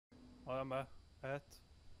I'm at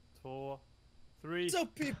 2, 3. What's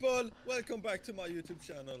up, people? Welcome back to my YouTube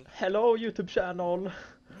channel. Hello, YouTube channel.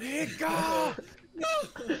 Nigga!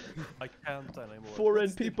 No! I can't anymore.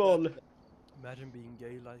 Foreign people. Imagine being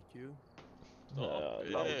gay like you.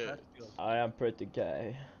 I am pretty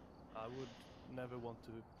gay. I would never want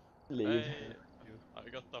to Leave. Hey, I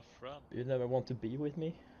got a friend. You never want to be with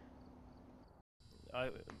me?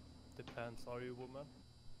 Depends. Are you a woman?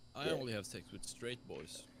 I only have sex with straight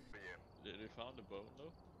boys. Did you find the bone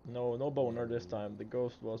though? No boner this time. The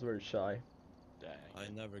ghost was very shy. Dang. I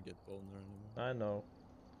never get boner anymore. I know.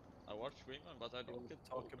 I watch women, but I don't get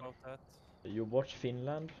Talk boner. about that. You watch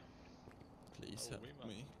Finland? Please help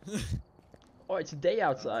me. Oh, it's day I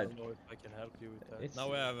outside. don't know if I can help you with that. It's- Now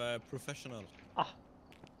we have a professional.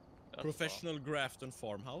 That's Professional Grafton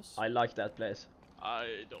farmhouse. I like that place. fun. I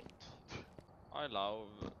don't. I love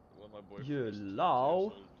when my boyfriend You is 2 years love?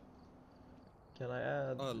 old. Can I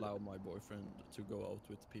add? I allow my boyfriend to go out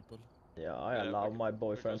with people. Yeah, I Yeah, allow my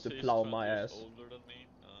boyfriend because to he's plow 20 my years ass. older than me,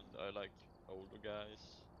 and I like older guys.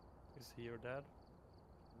 Is he your dad?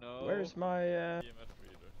 No. Where's my EMF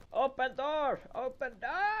reader. open door? Open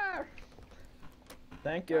door!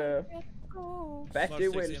 Thank you. Betty Smart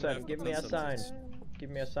 6 Wilson, EMF give me a sign. consultants. Give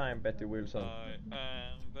me a sign, Betty Wilson. I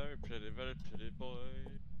am very pretty boy.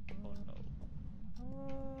 Oh no.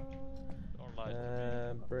 Don't lie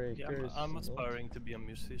to me. Breakers. Yeah, I'm aspiring to be a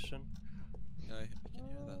musician. I can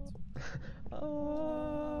hear that.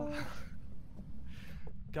 Ah.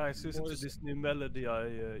 Guys, listen to Boys. this new melody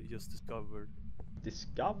I just discovered.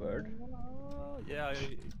 Discovered? Yeah, I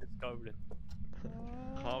discovered it.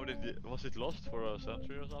 How did it, was it lost for a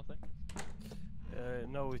century or something?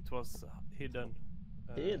 No, it was hidden.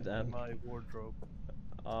 Hidden? In my wardrobe.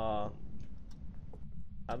 I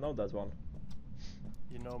know that one.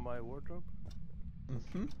 You know my wardrobe?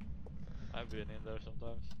 I've been in there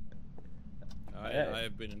sometimes. Yeah. I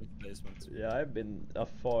have been in the basement. Yeah, I've been a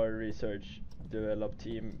far research developed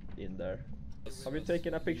team in there. Have you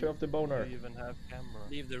taken a picture of the boner? You even have camera.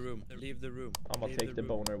 Leave the room. Leave the room. I'ma Leave take the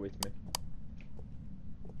room. boner with me.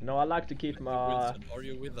 No, I like to keep my Wilson, are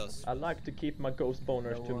you with us? I like to keep my ghost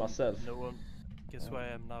boners to myself. No one. Guess where I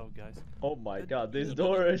am now, guys. Oh my god, this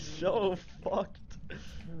door is so fucked.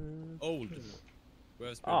 Old.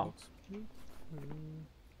 Where's Ah. box?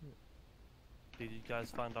 Did you guys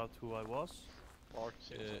find out who I was? Mark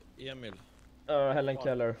Simpson. Emil. Helen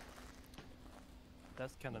Keller.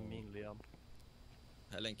 That's kind of mean, Liam.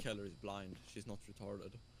 Helen Keller is blind. She's not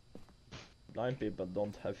retarded. Blind people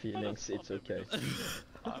don't have feelings, it's okay.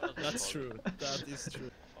 I'm not That's retarded. true. That is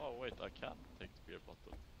true. Oh wait, I can take the beer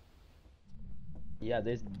bottle. Yeah,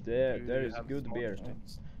 there Do you is have good smart beer.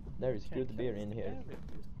 things? There is Can't good beer in here. carry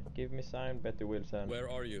it. Give me sign, Betty Wilson. Where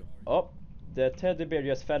are you? Oh, the teddy bear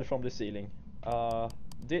just fell from the ceiling.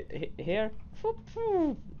 Here?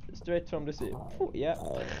 Straight from the ceiling. Yeah.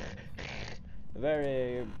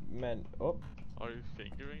 Very man. Oh, Are you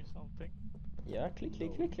fingering something? yeah. Click,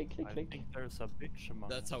 click, click, click, click, I click. think there's a bitch among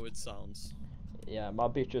That's us. how it sounds. Yeah, my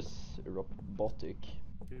bitch is robotic.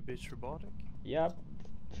 You bitch robotic? Yeah,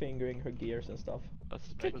 fingering her gears and stuff. That's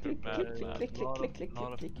Click, Spectre click, Mad click, Man. click, click.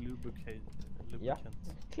 Lot of click. lubricant. Yeah.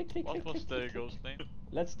 Click, click, What click, was click, the click, click. ghost name?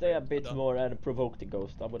 Let's stay a bit Done. more and provoke the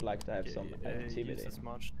ghost. I would like to have some activity. Use as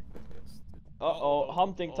much yes. Uh-oh,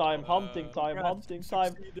 hunting time, hunting time, Brad, hunting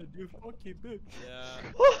time. succeeded, you fucking bitch.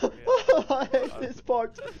 Yeah. I hate this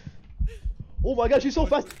part. Oh my god, she's so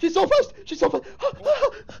fast! She's so fast! She's so fast!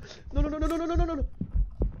 No, no, no, no, no, no, no, no, no!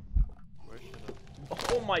 Where should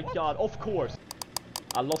I? Oh my god, of course!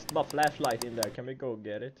 I lost my flashlight in there. Can we go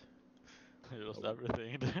get it? You lost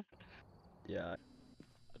everything there. Yeah.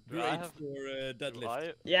 Do I Great have? for Do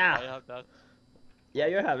deadlift. Yeah. I have that. Yeah,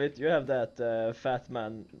 you have it. You have that fat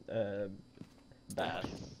man back.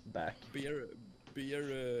 Yes. Back. Beer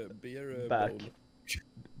Back. bowl.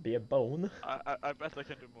 Be a bone. I bet I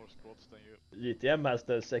can do more squats than you. GTM has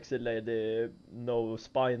the sexy lady, no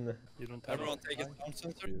spine. You don't have Everyone take a sound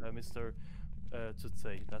sensor. Mr.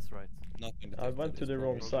 Tsu'Tey, that's right. Nothing. I went to the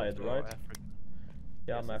wrong Go side, to right? Africa.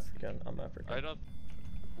 Yeah, I'm Yes, African. I'm African. I don't.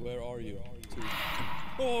 Where are you? Two.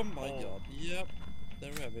 Oh my god. Yep.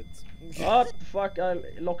 There we have it. Ah, fuck! I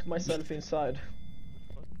locked myself inside.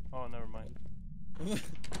 Oh, never mind.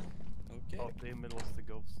 Okay. Oh, Emil was the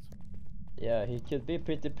ghost. Yeah, he could be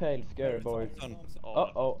pretty pale, scary boy. Done. Uh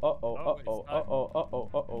oh, uh oh, uh oh, uh oh, uh oh,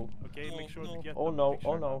 uh oh. Okay, No, make sure no. to get Oh the no, picture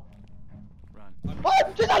oh no. Run. Ah!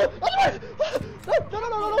 She's on it! No, no,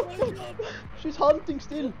 no, no, no! She's hunting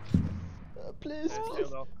still! Please, I please,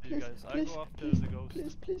 still after you please, guys. I please, go after please, the ghost.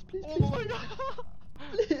 please, please, please, Oh please. my god!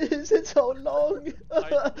 Please, it's so long. Wait,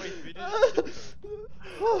 we didn't.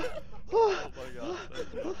 Oh my god. Let's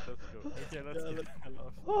go. Okay, let's get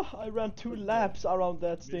I ran 2 laps around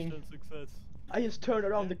that thing. Mission success. I just turned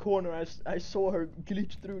around the corner. I saw her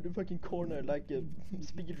glitch through the fucking corner like a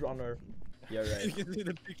speedrunner. Yeah, You right. can see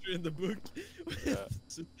the picture in the book. Yeah.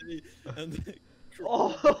 Tsu'Tey and the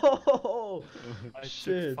Oh I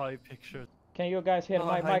shit! took 5 pictures. Can you guys hear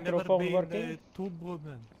my microphone working? 2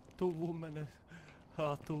 women. 2 women.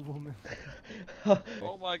 2 women.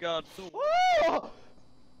 Oh my god. Oh!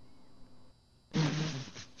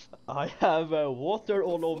 I have water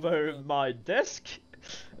all over my desk.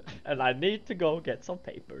 And I need to go get some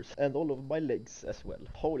papers. And all over my legs as well.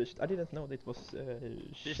 Holy shit, I didn't know it was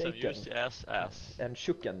System shaken. used as And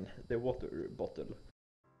shooken, the water bottle.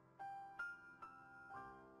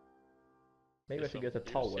 Maybe I should get a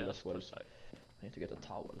towel as well. I need to get a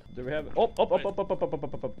towel. Do we have... Up!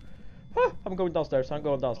 Ah, I'm going downstairs, I'm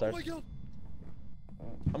going downstairs. Oh my god!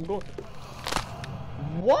 I'm going...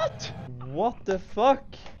 What? What the fuck?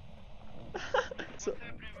 So...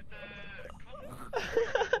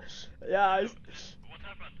 Yeah,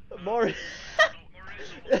 Maury.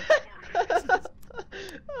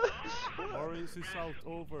 Maurice is out,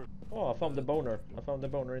 over. Oh, I found the boner. I found the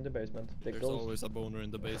boner in the basement. The There's ghost. always a boner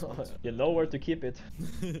in the basement. You know where to keep it.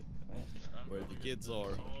 Where the kids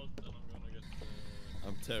are.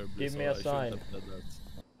 I'm terribly Give me sorry, a I shouldn't sign. have said that.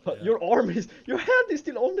 But Yeah. your arm is... Your hand is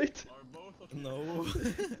still on it! No.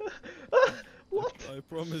 What? I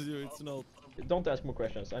promise you it's not. Don't ask more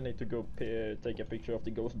questions. I need to go take a picture of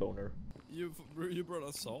the ghost boner. You brought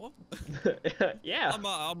a saw? Yeah!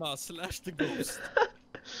 I'ma slash the ghost.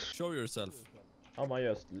 Show yourself. I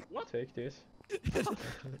just take this.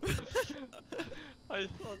 I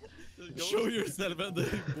thought the ghost Show yourself and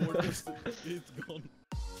the board is it's gone.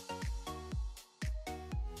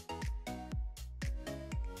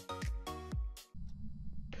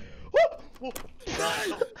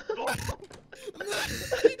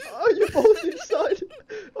 Are you both inside?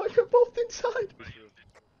 Are you both inside?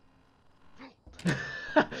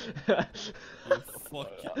 You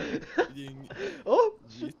fucking Oh!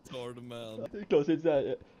 retard man. Close, it's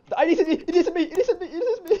it isn't me! It isn't me! It isn't me! It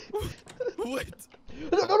isn't me! Wait!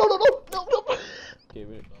 No! Okay,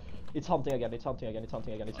 it's hunting again, it's hunting again, it's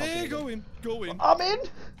hunting again, it's hunting Hey, again. go in! I'm in!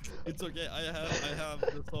 It's okay, I have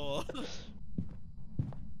the saw.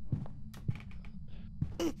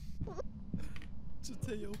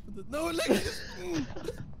 Tsu'Tey opened it. No, look! You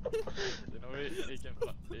know, he can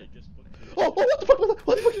spot you. Oh, what the fuck? What the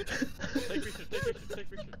fuck? Take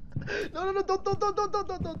picture. No,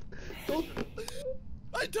 don't.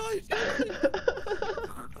 I died!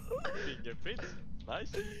 Fingerprints.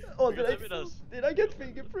 Nice. Oh, Good evidence. did I get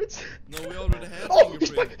fingerprints? No, we already have Oh,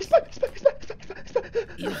 he's back, fingerprints. he's back.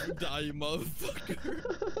 You die, motherfucker.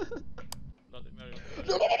 Not in Mario.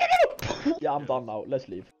 No. Yeah, I'm done now. Let's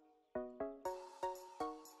leave.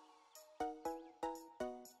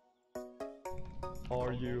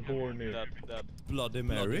 Are you horny? That. Bloody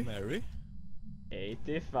Mary?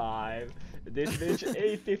 85. This bitch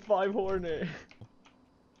 85 horny.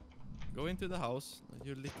 Go into the house,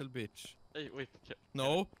 you little bitch. Hey, wait.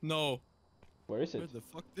 No. Where is Where it? the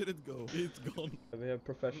fuck did it go? It's gone. We have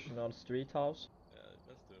professional street house. Yeah,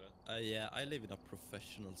 let's do that. Yeah, I live in a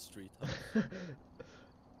professional street house. A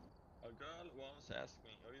girl once asked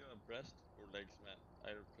me, "Are you a breast or legs man?"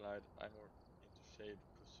 I replied, "I'm more into shaved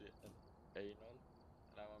pussy and anal,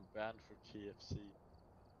 and I'm banned for KFC."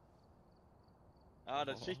 Ah,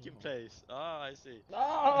 the chicken place. Ah, I see.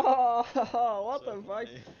 Oh, what So the fuck?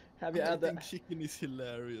 funny. Have you I had the... think chicken is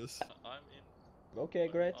hilarious. I'm in. Okay,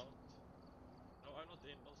 but great. out. No, I'm not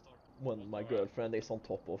in. Don't start. When Don't my start. girlfriend is on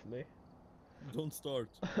top of me. Don't start.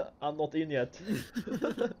 I'm not in yet.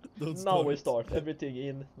 Don't Now we start. Everything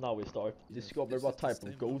in. Now we start. Discover this what is the type same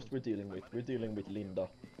of ghost one. we're dealing with. We're dealing with Linda.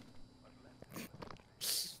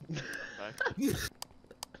 Back.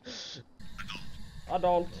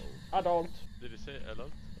 Adult. Adult. Did you say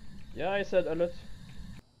alert? Yeah, I said alert.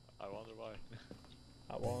 I wonder why.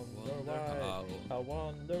 I wonder Wonder why. how. I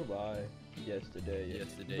wonder why. Yesterday.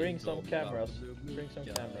 Yesterday Bring you some told me about cameras. the blue Bring some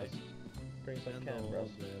sky. cameras. Bring some And cameras. all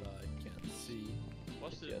that I can see.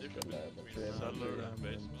 What's the Yes, difference the between lab, cellar the and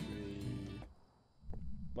basement?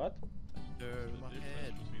 What? Turn The my difference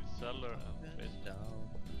head between cellar and up and basement. down.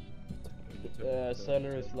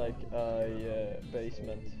 Cellar is like a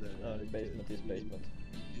basement. Basement is basement.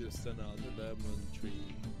 Just another lemon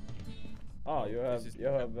tree. Ah, you have This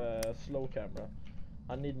is- slow camera.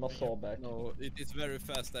 I need my saw back. No, it is very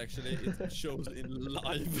fast actually. It shows in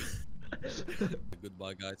live.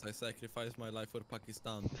 Goodbye guys, I sacrificed my life for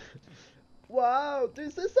Pakistan. Wow,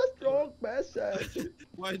 this is a strong message.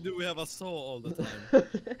 Why do we have a saw all the time?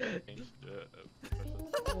 Change the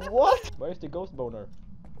question. What? Where's the ghost boner?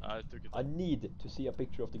 I took it I up. need to see a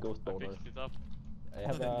picture of the ghost I boner. picked it up. I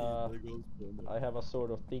have I a need the ghost boner. I have a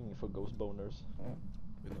sort of thing for ghost boners.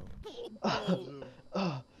 You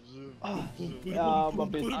know. I'm a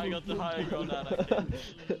bit. I got the higher ground than I can.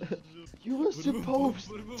 You were supposed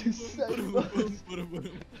to save us.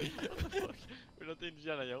 We're not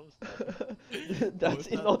Indiana Jones.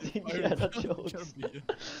 That's not Indiana Jones.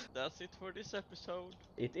 That's it for this episode.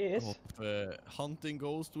 It is Of hunting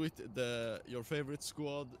ghost with your favorite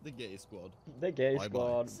squad, the gay squad. the gay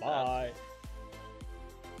Bye-bye. squad. Bye.